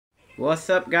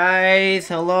What's up, guys?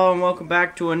 Hello and welcome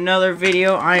back to another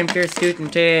video. I am Fierce Tooth, and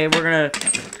today we're gonna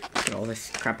get all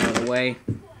this crap out of the way.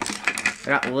 I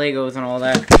got Legos and all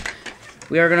that.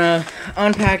 We are gonna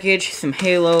unpackage some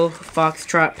Halo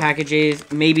foxtrot packages,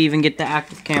 maybe even get the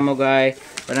active camo guy,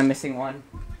 but I'm missing one.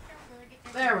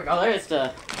 There we go. There's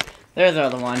the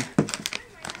other one.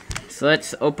 So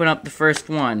let's open up the first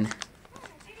one.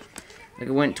 I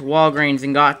went to Walgreens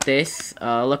and got this.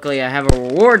 Luckily, I have a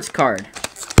rewards card.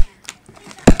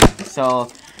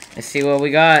 So, let's see what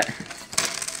we got.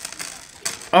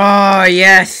 Oh,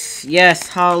 yes. Yes,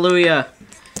 hallelujah.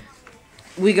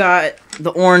 We got the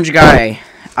orange guy.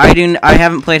 I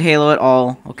haven't played Halo at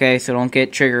all, okay, so don't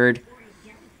get triggered.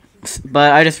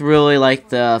 But I just really like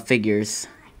the figures.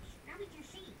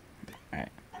 Alright.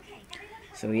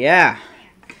 So, yeah.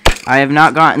 I have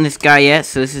not gotten this guy yet,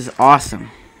 so this is awesome.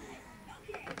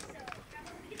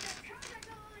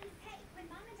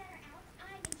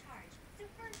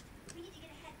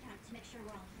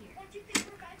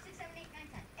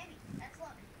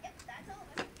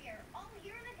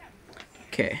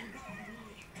 Okay.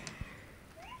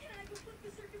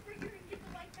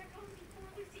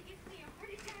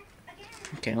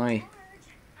 Okay, let me.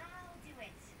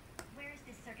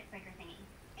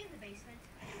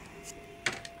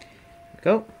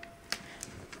 Go.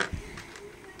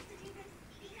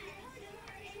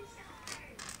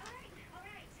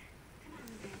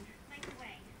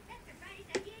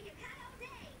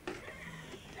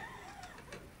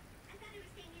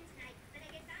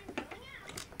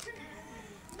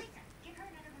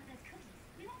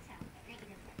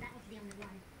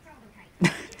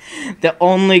 The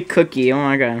only cookie. Oh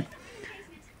my god.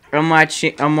 I'm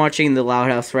watching the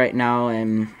Loud House right now,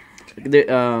 and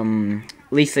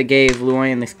Lisa gave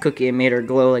Luann this cookie and made her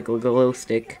glow like a glow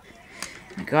stick.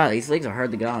 My god, these legs are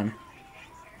hard to get on.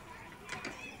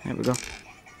 There we go.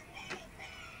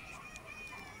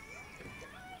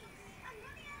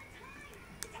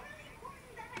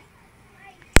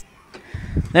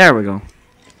 There we go.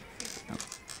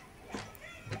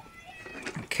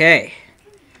 Okay.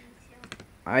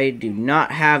 I do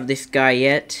not have this guy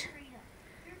yet.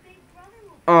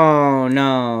 Oh,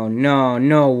 no, no,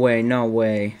 no way, no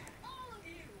way.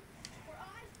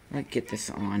 Let's get this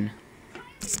on.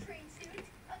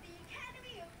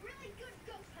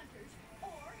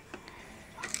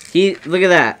 Look at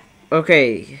that.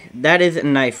 Okay, that is a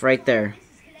knife right there.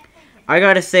 I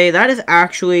gotta say, that is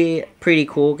actually pretty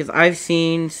cool, because I've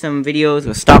seen some videos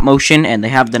with stop motion, and they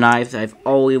have the knives. I've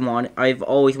always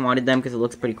wanted them, because it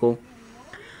looks pretty cool.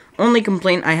 Only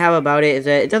complaint I have about it is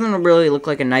that it doesn't really look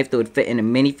like a knife that would fit in a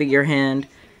minifigure hand.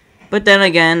 But then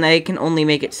again, they can only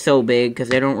make it so big because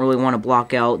they don't really want to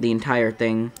block out the entire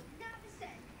thing.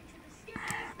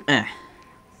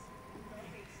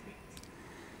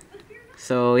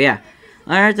 So yeah,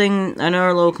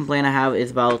 another little complaint I have is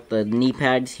about the knee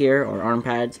pads here, or arm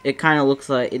pads. It kind of looks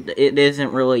like it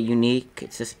isn't really unique.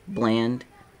 It's just bland.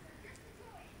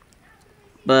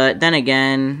 But then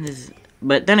again,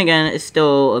 it's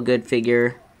still a good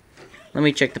figure. Let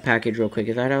me check the package real quick.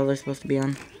 Is that how they're supposed to be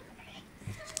on?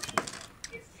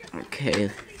 Okay.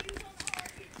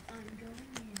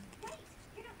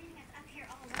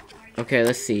 Okay,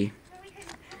 let's see.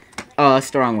 Oh,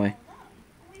 that's the wrong way.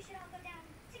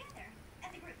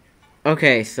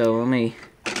 Okay, so let me...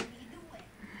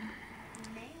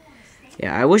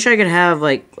 Yeah, I wish I could have,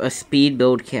 like, a speed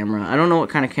build camera. I don't know what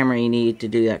kind of camera you need to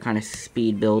do that kind of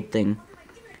speed build thing.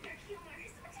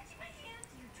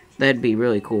 That'd be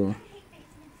really cool.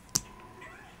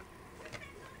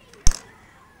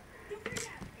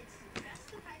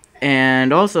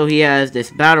 And also he has this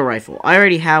battle rifle. I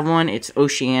already have one. It's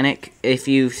Oceanic. If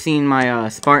you've seen my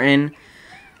Spartan,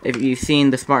 if you've seen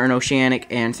the Spartan Oceanic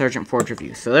and Sergeant Ford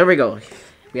review. So there we go.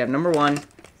 We have number 1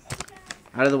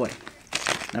 out of the way.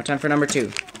 Now time for number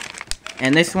 2.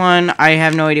 And this one, I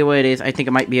have no idea what it is. I think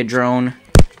it might be a drone.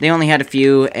 They only had a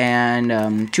few,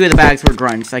 and 2 of the bags were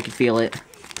grunts, so I could feel it.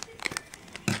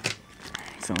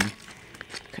 So,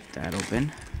 cut that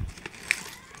open.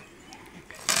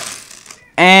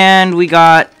 And we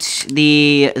got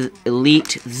the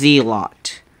Elite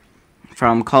Z-Lot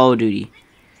from Call of Duty.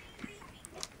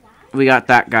 We got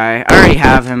that guy. I already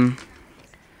have him.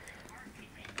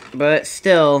 But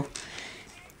still,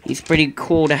 he's pretty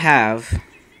cool to have.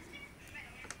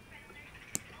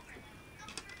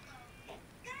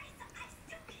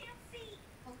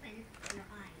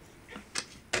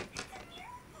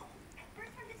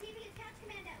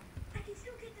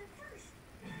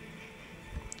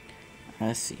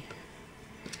 Let's see.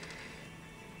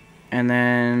 And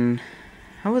then,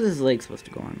 how was his leg supposed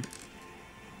to go on?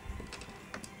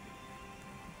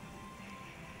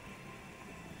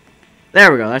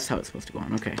 There we go. That's how it's supposed to go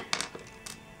on. Okay.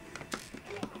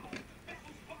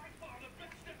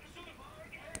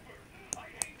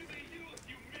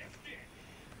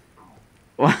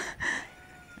 Well,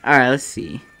 alright, let's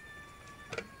see.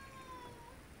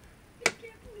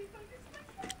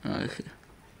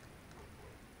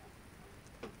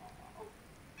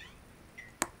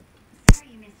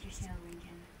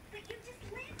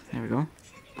 There we go.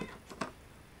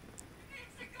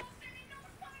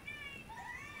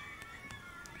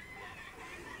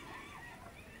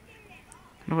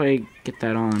 How do I get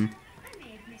that on?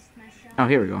 Oh,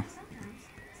 here we go.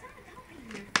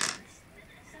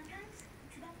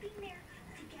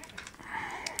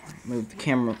 Move the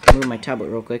camera, move my tablet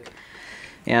real quick.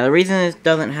 Yeah, the reason this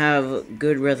doesn't have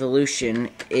good resolution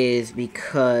is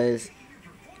because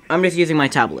I'm just using my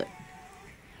tablet.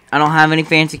 I don't have any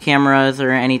fancy cameras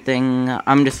or anything.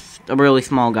 I'm just a really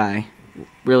small guy.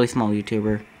 Really small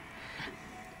YouTuber.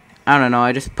 I don't know,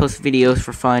 I just post videos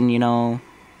for fun, you know.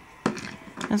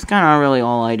 That's kind of really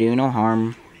all I do, no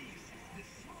harm.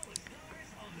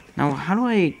 Now, how do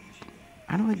I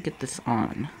get this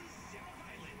on?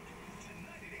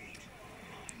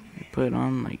 I put it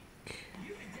on, like...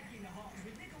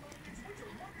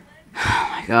 Oh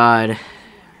my god.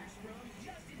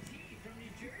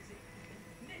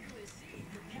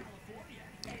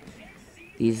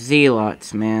 These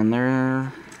zealots, man,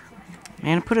 they're...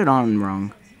 Man, I put it on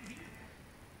wrong.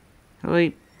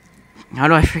 How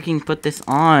do I freaking put this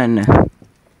on?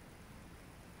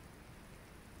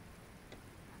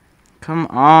 Come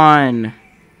on.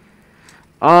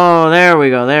 Oh, there we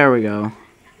go, there we go.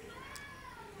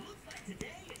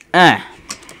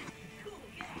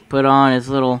 Put on his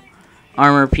little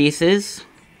armor pieces.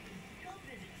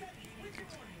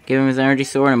 Give him his energy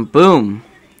sword and boom.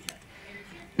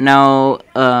 Now,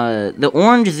 the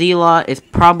orange Zealot is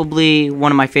probably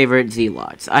one of my favorite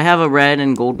Zealots. I have a red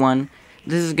and gold one.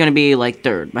 This is going to be, like,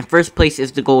 third. My first place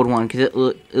is the gold one, because it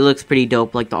looks pretty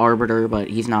dope, like the Arbiter, but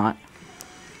he's not.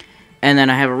 And then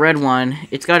I have a red one.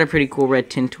 It's got a pretty cool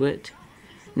red tint to it.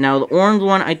 Now, the orange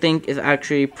one, I think, is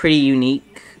actually pretty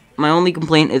unique. My only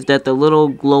complaint is that the little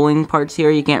glowing parts here,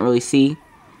 you can't really see.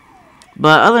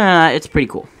 But other than that, it's pretty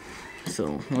cool. So,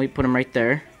 let me put them right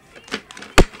there.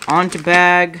 On to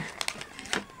bag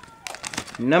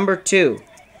number 2.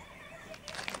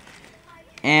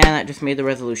 And that just made the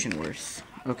resolution worse.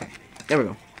 Okay, there we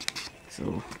go.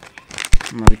 So,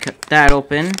 I'm gonna cut that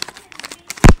open.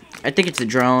 I think it's a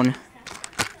drone.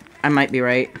 I might be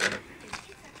right.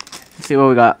 Let's see what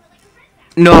we got.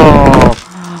 No!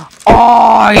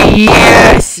 Oh,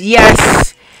 yes!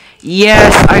 Yes!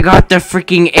 Yes! I got the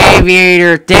freaking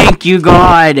aviator! Thank you,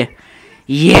 God!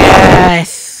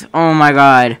 Yes! Oh my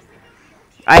God.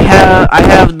 I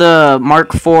have the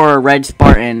Mark IV Red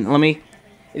Spartan.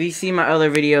 If you see my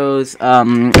other videos,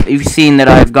 you've seen that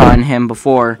I've gotten him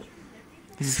before.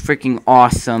 This is freaking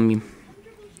awesome.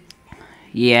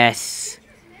 Yes.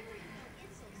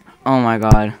 Oh my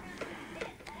God.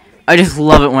 I just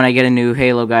love it when I get a new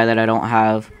Halo guy that I don't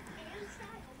have.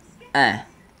 How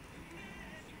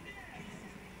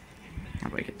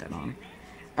do I get that on?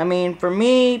 I mean, for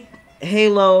me,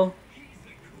 Halo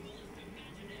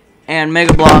and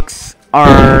Mega Bloks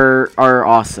are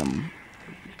awesome.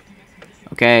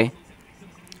 Okay?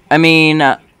 I mean,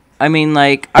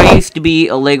 like, I used to be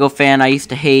a Lego fan. I used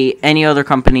to hate any other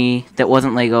company that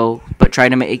wasn't Lego, but try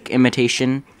to make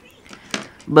imitation.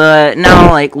 But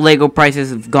now, like, Lego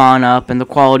prices have gone up, and the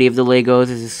quality of the Legos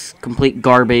is complete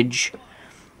garbage.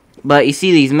 But you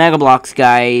see these Mega Bloks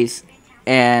guys,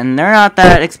 and they're not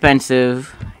that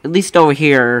expensive. At least over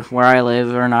here, where I live,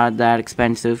 they're not that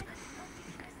expensive.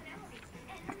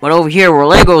 But over here, where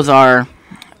Legos are,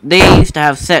 they used to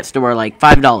have sets that were like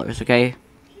 $5, okay?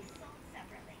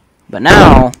 But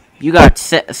now, you got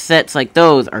sets like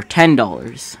those are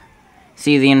 $10.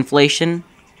 See the inflation?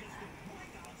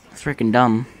 It's freaking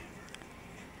dumb.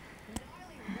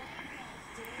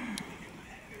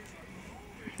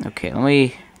 Okay, let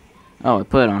me... Oh, I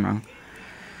put it on wrong.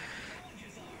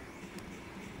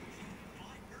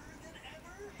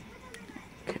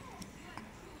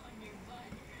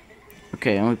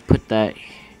 Okay, let me put that...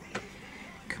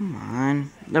 Come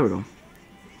on. There we go.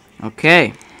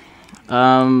 Okay.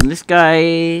 This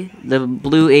guy, the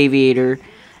blue aviator,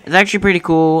 is actually pretty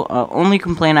cool. Only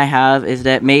complaint I have is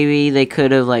that maybe they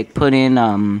could have, like, put in,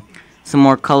 some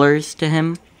more colors to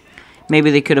him.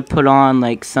 Maybe they could have put on,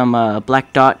 like, some,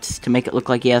 black dots to make it look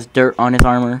like he has dirt on his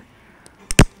armor.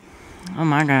 Oh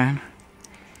my God.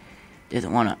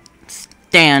 Doesn't want to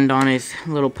stand on his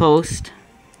little post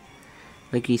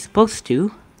like he's supposed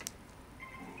to.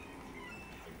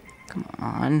 Come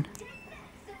on.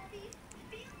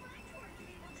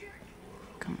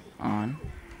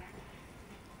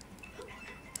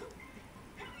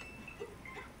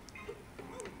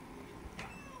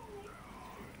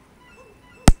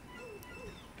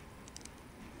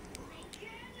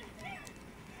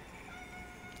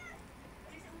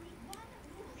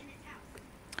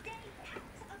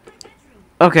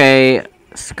 Okay,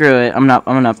 screw it. I'm not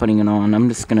putting it on. I'm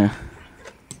just gonna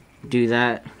do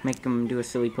that. Make him do a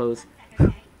silly pose.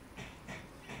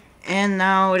 And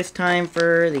now it is time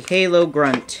for the Halo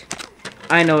grunt.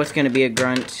 I know it's gonna be a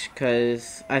grunt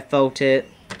because I felt it.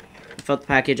 I felt the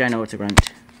package. I know it's a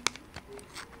grunt.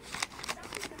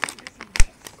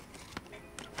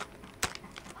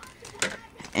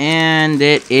 And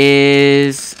it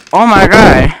is... Oh my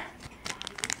god!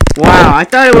 Wow, I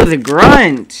thought it was a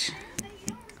grunt!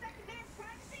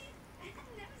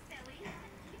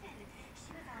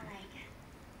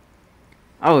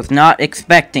 I was not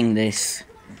expecting this.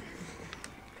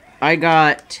 I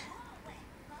got...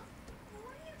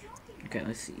 Okay,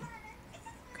 let's see.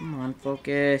 Come on,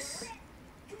 focus.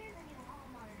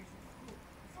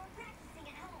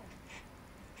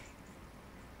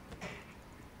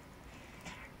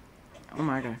 Oh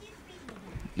my god.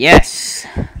 Yes!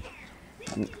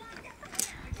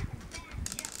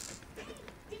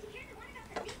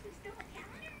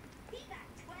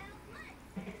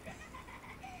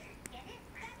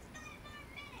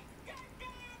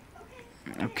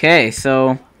 Okay,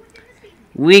 so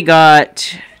we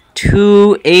got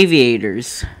 2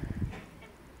 aviators,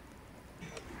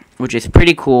 which is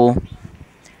pretty cool.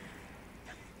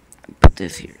 Put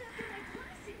this here.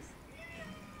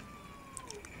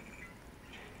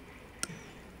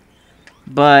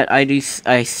 But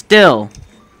I still...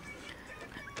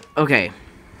 Okay.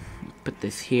 Put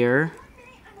this here.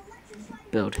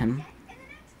 Build him.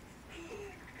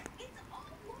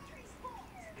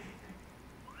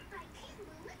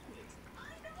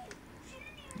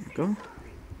 There we go.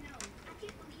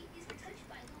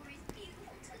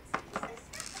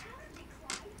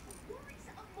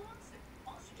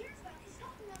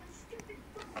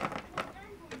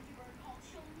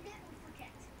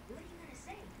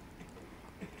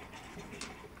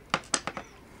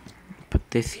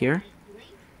 Put this here.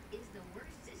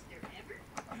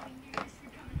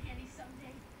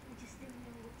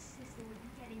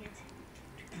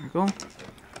 There we go.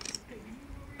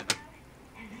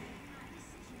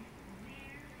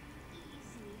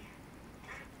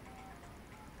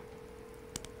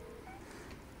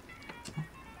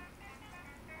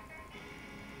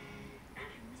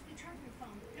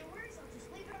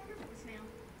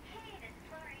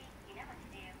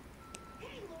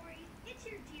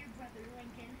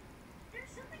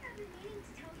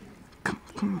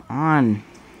 Come on.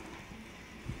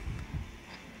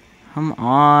 Come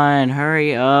on,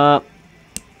 hurry up.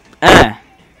 There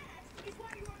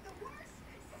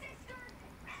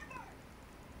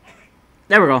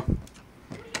we go.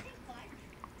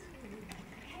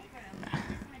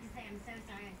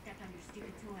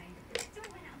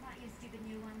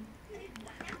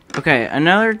 Okay,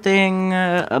 another thing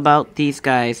about these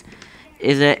guys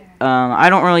is that I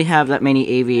don't really have that many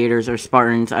aviators or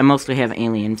Spartans. I mostly have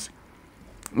aliens.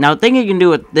 Now, the thing you can do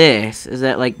with this is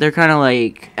that, like, they're kind of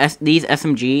like these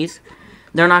SMGs.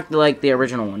 They're not like the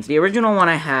original ones. The original one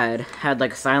I had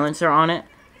like a silencer on it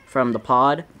from the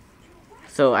pod.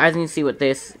 So as you can see with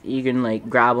this, you can like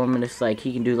grab him and it's like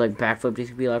he can do like backflips. He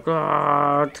can be like,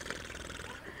 ah.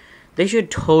 They should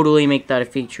totally make that a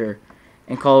feature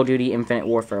in Call of Duty Infinite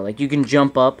Warfare. Like, you can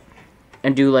jump up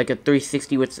and do like a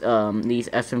 360 with these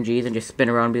SMGs and just spin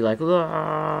around and be like,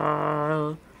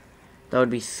 ah. That would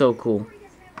be so cool.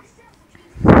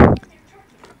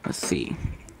 Let's see.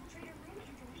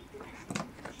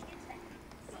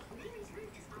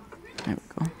 There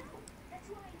we go.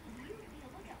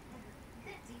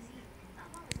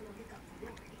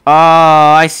 Oh,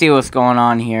 I see what's going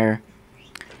on here.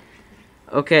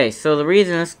 Okay, so the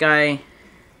reason this guy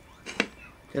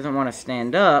doesn't want to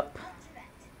stand up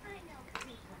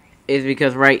is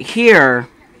because right here,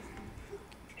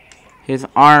 his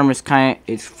arm is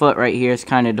his foot right here is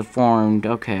kind of deformed.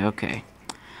 Okay.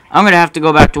 I'm going to have to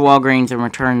go back to Walgreens and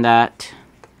return that.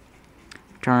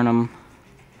 Return them.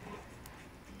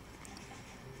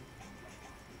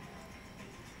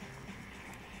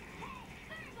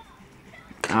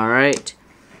 Alright.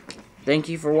 Thank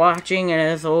you for watching, and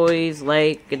as always,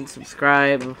 like and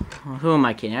subscribe. Who am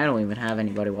I kidding? I don't even have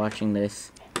anybody watching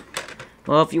this.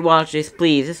 Well, if you watch this,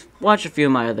 please, just watch a few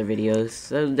of my other videos.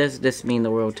 This mean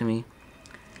the world to me.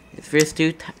 It's Fierce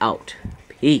Tooth out.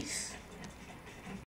 Peace.